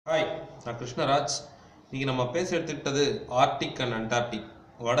Hi, நான் கிருஷ்ணராஜ். இன்றைக்கி நம்ம பேச எடுத்துக்கிட்டது ஆர்டிக் அண்ட் அண்டார்டிக்,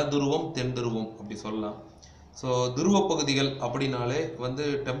 வட துருவம் தென் துருவம் அப்படி சொல்லலாம். ஸோ துருவ பகுதிகள் அப்படின்னாலே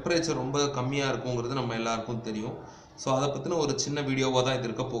டெம்பரேச்சர் ரொம்ப கம்மியாக இருக்குங்கிறது நம்ம எல்லாருக்கும் தெரியும். ஸோ அதை பற்றின ஒரு சின்ன வீடியோவாக தான் இது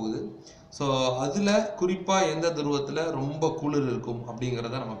இருக்க போகுது. ஸோ அதில் குறிப்பாக எந்த துருவத்தில் ரொம்ப குளிர் இருக்கும்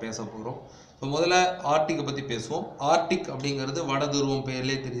அப்படிங்கிறத நம்ம பேச போகிறோம். ஸோ முதல்ல ஆர்டிக்கை பற்றி பேசுவோம். ஆர்டிக் அப்படிங்கிறது வட துருவம்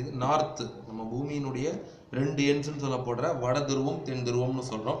பேர்லேயே தெரியுது. நார்த்து, நம்ம பூமியினுடைய 2 எண்ட்ஸ்ன்னு சொல்லப்படுற வட துருவம் தென் துருவம்னு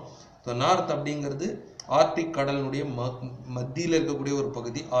சொல்கிறோம். ஸோ நார்த் அப்படிங்கிறது ஆர்டிக் கடலினுடைய மத்தியில் இருக்கக்கூடிய ஒரு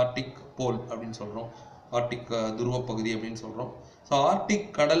பகுதி, ஆர்டிக் போல் அப்படின்னு சொல்கிறோம், ஆர்டிக் துருவ பகுதி அப்படின்னு சொல்கிறோம். So Arctic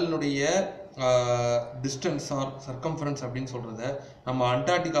கடலினுடைய distance R circumference அப்படின்னு சொல்கிறத நம்ம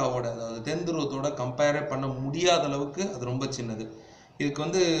அண்டார்டிகாவோட, அதாவது தென் துருவத்தோட கம்பேரே பண்ண முடியாத அளவுக்கு அது ரொம்ப சின்னது.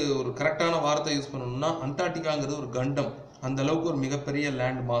 இதுக்கு ஒரு கரெக்டான வார்த்தை யூஸ் பண்ணணும்னா, அண்டார்டிகாங்கிறது ஒரு கண்டம், அந்த அளவுக்கு ஒரு மிகப்பெரிய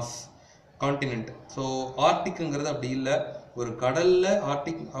லேண்ட் மாஸ் கான்டினென்ட். ஸோ ஆர்டிக்குங்கிறது அப்படி இல்லை. ஒரு கடலில்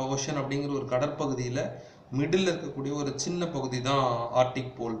ஆர்டிக் ஓஷன் அப்படிங்கிற ஒரு கடற்பகுதியில் மிடில் இருக்கக்கூடிய ஒரு சின்ன பகுதி தான்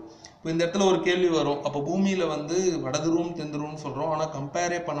ஆர்டிக் போல். இப்போ இந்த இடத்துல ஒரு கேள்வி வரும், அப்போ பூமியில் வடதுருவம் தென்துருவம்னு சொல்கிறோம், ஆனால்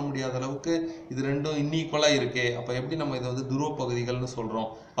கம்பேரே பண்ண முடியாத அளவுக்கு இது ரெண்டும் இன்னீக்குவலாக இருக்கே, அப்போ எப்படி நம்ம இதை துருவ பகுதிகள்னு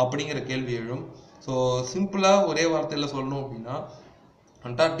சொல்கிறோம் அப்படிங்கிற கேள்வி எழும். ஸோ சிம்பிளாக ஒரே வார்த்தையில் சொல்லணும் அப்படின்னா,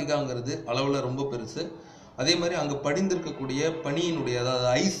 அண்டார்டிகாங்கிறது அளவில் ரொம்ப பெருசு. அதே மாதிரி அங்கே படிந்திருக்கக்கூடிய பனியினுடைய, அதாவது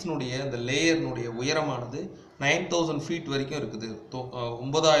ஐஸ்னுடைய அந்த லேயர்னுடைய உயரமானது 9000 ஃபீட் வரைக்கும் இருக்குது,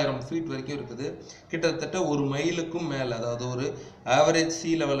 9000 ஃபீட் வரைக்கும் இருக்குது. கிட்டத்தட்ட ஒரு மைலுக்கும் மேலே, அதாவது ஒரு ஆவரேஜ்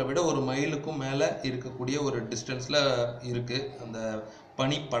சீ லெவலை விட ஒரு மைலுக்கும் மேலே இருக்கக்கூடிய ஒரு டிஸ்டன்ஸில் இருக்குது அந்த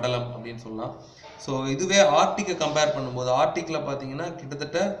பனிப்படலம் அப்படின்னு சொல்லலாம். ஸோ இதுவே ஆர்டிக்கை கம்பேர் பண்ணும்போது, ஆர்டிக்கில் பார்த்தீங்கன்னா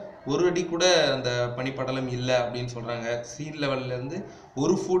கிட்டத்தட்ட ஒரு அடி கூட அந்த பனிப்படலம் இல்லை அப்படின்னு சொல்கிறாங்க. சீ லெவல்லேருந்து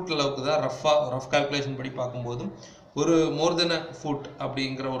 1 ஃபுட் அளவுக்கு தான் ரஃப் கால்குலேஷன் படி பார்க்கும்போதும் ஒரு மோர் தென் ஃபுட்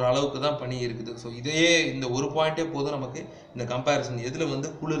அப்படிங்கிற ஒரு அளவுக்கு தான் பனி இருக்குது. ஸோ இதையே இந்த ஒரு பாயிண்ட்டே போதும் நமக்கு இந்த கம்பேரிசன்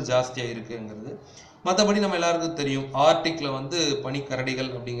எதில் குளிர் ஜாஸ்தியாக இருக்குங்கிறது. மற்றபடி நம்ம எல்லாருக்கும் தெரியும், ஆர்டிக்கில்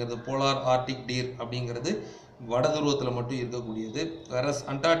பனிக்கரடிகள் அப்படிங்கிறது, போலார் ஆர்டிக் டீர் அப்படிங்கிறது வட துருவத்தில் மட்டும் இருக்கக்கூடியது. வேற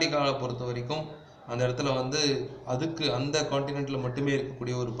அண்டார்டிகாவை பொறுத்த வரைக்கும் அந்த இடத்துல அதுக்கு அந்த கான்டினென்ட்டில் மட்டுமே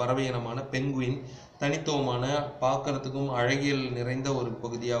இருக்கக்கூடிய ஒரு பறவை இனமான பெங்குயின், தனித்துவமான, பார்க்கறதுக்கும் அழகியல் நிறைந்த ஒரு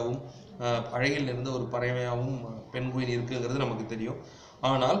பகுதியாகவும் அழகியல் நிறைந்த ஒரு பறவையாகவும் பெங்குயின் இருக்குங்கிறது நமக்கு தெரியும்.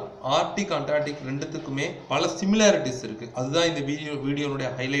 ஆனால் ஆர்டிக் அண்டார்டிக் ரெண்டுத்துக்குமே பல சிமிலாரிட்டிஸ் இருக்குது. அதுதான் இந்த வீடியோனுடைய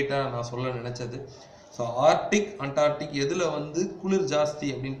ஹைலைட்டாக நான் சொல்ல நினச்சது. ஸோ ஆர்டிக் அண்டார்டிக் எதில் குளிர் ஜாஸ்தி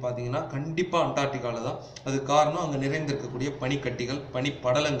அப்படின்னு பார்த்தீங்கன்னா கண்டிப்பாக அண்டார்டிகாவில் தான். அது காரணம் அங்கே நிறைந்திருக்கக்கூடிய பனிக்கட்டிகள்,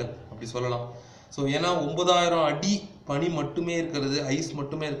 பனிப்படலங்கள் அப்படி சொல்லலாம். ஸோ ஏன்னா 9000 அடி பனி மட்டுமே இருக்கிறது, ஐஸ்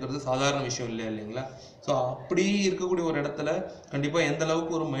மட்டுமே இருக்கிறது சாதாரண விஷயம் இல்லைங்களா? ஸோ அப்படி இருக்கக்கூடிய ஒரு இடத்துல கண்டிப்பாக எந்த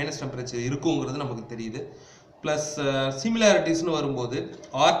அளவுக்கு ஒரு மைனஸ் டெம்பரேச்சர் இருக்குங்கிறது நமக்கு தெரியுது. ப்ளஸ் சிமிலாரிட்டிஸ்னு வரும்போது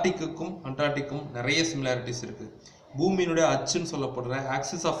ஆர்டிக்குக்கும் அண்டார்டிக்கும் நிறைய சிமிலாரிட்டிஸ் இருக்குது. பூமியினுடைய அச்சுன்னு சொல்லப்படுற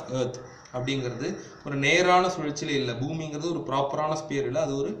ஆக்சிஸ் ஆஃப் எர்த் அப்படிங்கிறது ஒரு நேரான சுழற்சியில் இல்லை. பூமிங்கிறது ஒரு ப்ராப்பரான ஸ்பியர் இல்லை,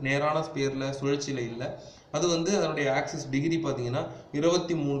 அது ஒரு நேரான ஸ்பியரில் சுழற்சியில் இல்லை. அது அதனுடைய ஆக்சிஸ் டிகிரி பார்த்தீங்கன்னா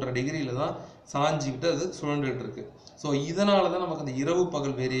 23.5 டிகிரியில் தான் சாஞ்சிக்கிட்டு அது சுழண்டுகிட்டு இருக்கு. ஸோ இதனால தான் நமக்கு அந்த இரவு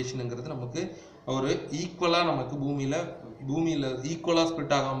பகல் வேரியேஷனுங்கிறது நமக்கு ஒரு ஈக்குவலாக நமக்கு பூமியில் ஈக்குவலாக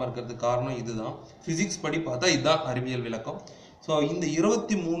ஸ்பிளிட் ஆகாமல் இருக்கிறதுக்கு காரணம் இதுதான். ஃபிசிக்ஸ் படி பார்த்தா இதுதான் அறிவியல் விளக்கம். ஸோ இந்த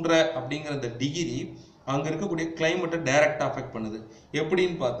 23 அப்படிங்கிற இந்த டிகிரி அங்கே இருக்கக்கூடிய கிளைமேட்டை டைரக்டாக அஃபெக்ட் பண்ணுது.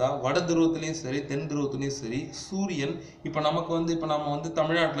 எப்படின்னு பார்த்தா வட துருவத்துலேயும் சரி தென் துருவத்துலேயும் சரி சூரியன், இப்போ நமக்கு இப்போ நம்ம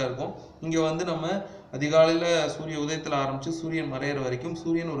தமிழ்நாட்டில் இருக்கோம். இங்கே நம்ம அதிகாலையில் சூரிய உதயத்தில் ஆரம்பித்து சூரியன் மறையிற வரைக்கும்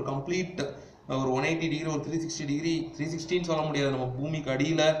சூரியன் ஒரு கம்ப்ளீட் ஒரு 180 டிகிரி, ஒரு 360 டிகிரி, 360ன்னு சொல்ல முடியாது, நம்ம பூமிக்கு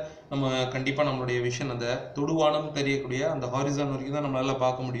அடியில் நம்ம கண்டிப்பாக நம்மளுடைய விஷன் அந்த தொடுவானம் தெரியக்கூடிய அந்த ஹாரிசான் வரைக்கும் தான் நம்மளால்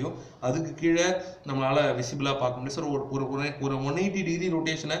பார்க்க முடியும். அதுக்கு கீழே நம்மளால் விசிபிளாக பார்க்க முடியும். ஸோ ஒரு 180 டிகிரி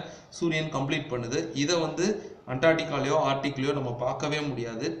ரொட்டேஷனை சூரியன் கம்ப்ளீட் பண்ணுது. இதை அண்டார்டிகாலையோ ஆர்டிக்லையோ நம்ம பார்க்கவே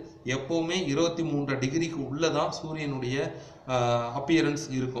முடியாது. எப்போவுமே 23 டிகிரிக்கு உள்ளே தான் சூரியனுடைய அப்பியரன்ஸ்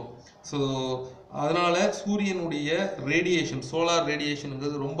இருக்கும். ஸோ அதனால் சூரியனுடைய ரேடியேஷன், சோலார்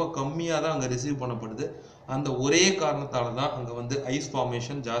ரேடியேஷனுங்கிறது ரொம்ப கம்மியாக தான் அங்கே ரிசீவ் பண்ணப்படுது. அந்த ஒரே காரணத்தால் தான் அங்கே ஐஸ்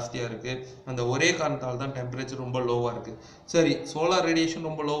ஃபார்மேஷன் ஜாஸ்தியாக இருக்குது. அந்த ஒரே காரணத்தால் தான் டெம்பரேச்சர் ரொம்ப லோவாக இருக்குது. சரி, சோலார் ரேடியேஷன்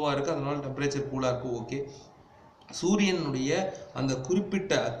ரொம்ப லோவாக இருக்குது, அதனால டெம்பரேச்சர் கூலாக இருக்குது, ஓகே. சூரியனுடைய அந்த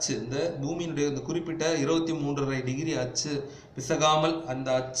குறிப்பிட்ட அச்சு, இந்த பூமியினுடைய அந்த குறிப்பிட்ட 23.5 டிகிரி அச்சு பிசகாமல், அந்த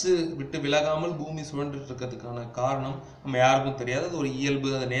அச்சு விட்டு விலகாமல் பூமி சுழன்றுட்டு இருக்கிறதுக்கான காரணம் நம்ம யாருக்கும் தெரியாது. அது ஒரு இயல்பு,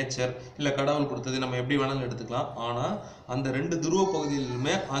 அது நேச்சர், இல்லை கடவுள் கொடுத்தது, நம்ம எப்படி வேணாலும் எடுத்துக்கலாம். ஆனால் அந்த 2 துருவ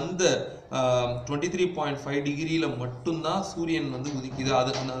பகுதியிலுமே அந்த 23.5 டிகிரியில் மட்டும்தான் சூரியன் உதிக்குது.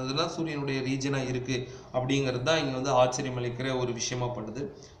 அதுதான் சூரியனுடைய ரீஜனாக இருக்குது அப்படிங்கிறது தான் இங்கே ஆச்சரியம் அளிக்கிற ஒரு விஷயமா படுது.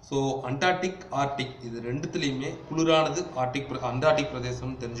 ஸோ அண்டார்டிக் ஆர்டிக் இது ரெண்டுத்துலேயுமே குளிரானது அண்டார்டிக்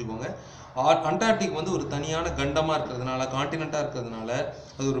பிரதேசம்னு தெரிஞ்சுக்கோங்க. அண்டார்டிக் வந்து ஒரு தனியான கண்டமாக இருக்கிறதுனால, காண்டினெண்ட்டாக இருக்கிறதுனால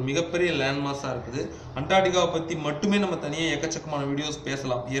அது ஒரு மிகப்பெரிய லேண்ட்மாஸாக இருக்குது. அண்டார்டிகாவை பற்றி மட்டுமே நம்ம தனியாக எக்கச்சக்கமான வீடியோஸ்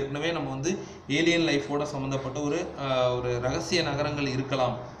பேசலாம். ஏற்கனவே நம்ம வந்து ஏலியன் லைஃபோட சம்மந்தப்பட்ட ஒரு ரகசிய நகரங்கள்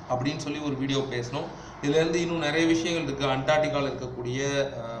இருக்கலாம் அப்படின்னு சொல்லி ஒரு வீடியோ பேசணும். இதுலேருந்து இன்னும் நிறைய விஷயங்கள் இருக்குது. அண்டார்டிகாவில் இருக்கக்கூடிய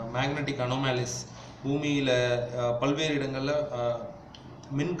மேக்னெட்டிக் அனோமாலிஸ், பூமியில் பல்வேறு இடங்களில்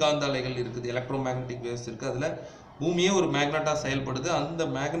மின்காந்த அலைகள் இருக்குது, எலக்ட்ரோ மேக்னெட்டிக் வேவ்ஸ் இருக்குது. அதில் பூமியே ஒரு மேக்னெட்டாக செயல்படுது. அந்த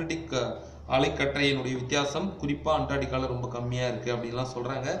மேக்னெட்டிக் அலைக்கற்றையினுடைய வித்தியாசம் குறிப்பாக அண்டார்டிகாவில் ரொம்ப கம்மியாக இருக்குது அப்படின்லாம்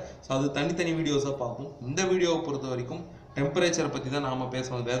சொல்கிறாங்க. ஸோ அது தனித்தனி வீடியோஸாக பார்ப்போம். இந்த வீடியோவை பொறுத்த வரைக்கும் டெம்பரேச்சரை பற்றி தான் நாம் பேச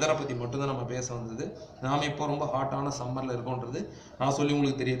வந்தது, வெதரை பற்றி மட்டும்தான் நம்ம பேச வந்தது. நாம் இப்போ ரொம்ப ஹாட்டான சம்மரில் இருக்கோன்றது நான் சொல்லி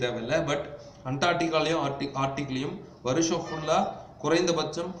உங்களுக்கு தெரிய தேவையில்லை. பட் அண்டார்டிகாலையும் ஆர்டிக்லேயும் வருஷம் ஃபுல்லாக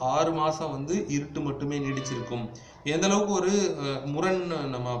குறைந்தபட்சம் 6 மாதம் வந்து இருட்டு மட்டுமே நீடிச்சிருக்கும். எந்த அளவுக்கு ஒரு முரண்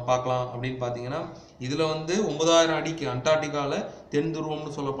நம்ம பார்க்கலாம் அப்படின்னு பார்த்தீங்கன்னா, இதில் வந்து 9000 அடிக்கு அண்டார்டிகாவில் தென்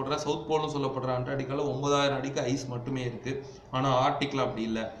துருவம்னு சொல்லப்படுற, சவுத் போல்னு சொல்லப்படுற அண்டார்டிகாவில் 9000 அடிக்கு ஐஸ் மட்டுமே இருக்குது. ஆனால் ஆர்டிக்கில் அப்படி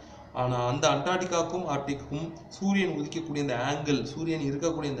இல்லை. ஆனால் அந்த அண்டார்டிகாவுக்கும் ஆர்டிக்கும் சூரியன் உதிக்கக்கூடிய இந்த ஆங்கிள், சூரியன்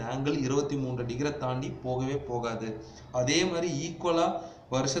இருக்கக்கூடிய இந்த ஆங்கிள் 23 டிகிரி தாண்டி போகவே போகாது. அதே மாதிரி ஈக்குவலாக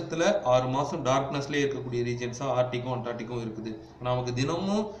வருஷத்தில் 6 மாதம் டார்க்னஸ்லேயே இருக்கக்கூடிய ரீஜன்ஸாக ஆர்டிக்கும் அண்டார்டிக்கும் இருக்குது. நமக்கு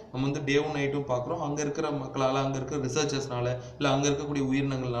தினமும் நம்ம வந்து டேவும் நைட்டும் பார்க்குறோம். அங்கே இருக்கிற மக்களால், அங்கே இருக்கிற ரிசர்ச்சர்ஸ்னால, இல்லை அங்கே இருக்கக்கூடிய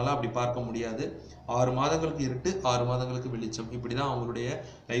உயிரினங்கள்னால அப்படி பார்க்க முடியாது. 6 மாதங்களுக்கு இருட்டு, 6 மாதங்களுக்கு வெளிச்சம், இப்படி தான் அவங்களுடைய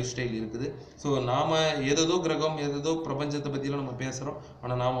லைஃப் ஸ்டைல் இருக்குது. ஸோ நாம் ஏதேதோ கிரகம், ஏதேதோ பிரபஞ்சத்தை பற்றிலாம் நம்ம பேசுகிறோம்.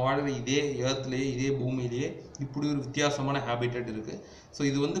 ஆனால் நாம் வாழ்கிற இதே ஏர்த்லேயே, இதே பூமியிலேயே இப்படி ஒரு வித்தியாசமான ஹேபிட்டட் இருக்குது. ஸோ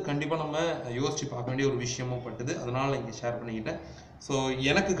இது வந்து கண்டிப்பாக நம்ம யோசித்து பார்க்க வேண்டிய ஒரு விஷயமும் பட்டுது. அதனால் நான் இங்கே ஷேர் பண்ணிக்கிட்டேன். ஸோ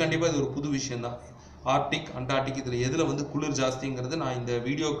எனக்கு கண்டிப்பாக இது ஒரு புது விஷயந்தான். ஆர்டிக், அண்டார்டிக் இதில் எதில் வந்து குளிர் ஜாஸ்திங்கிறது நான் இந்த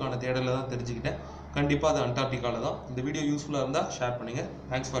வீடியோக்கான தேடலில் தான் தெரிஞ்சுக்கிட்டேன். கண்டிப்பாக அது அண்டார்டிகாவில் தான். இந்த வீடியோ யூஸ்ஃபுல்லாக இருந்தால் ஷேர் பண்ணுங்கள்.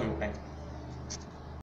 Thanks for your time.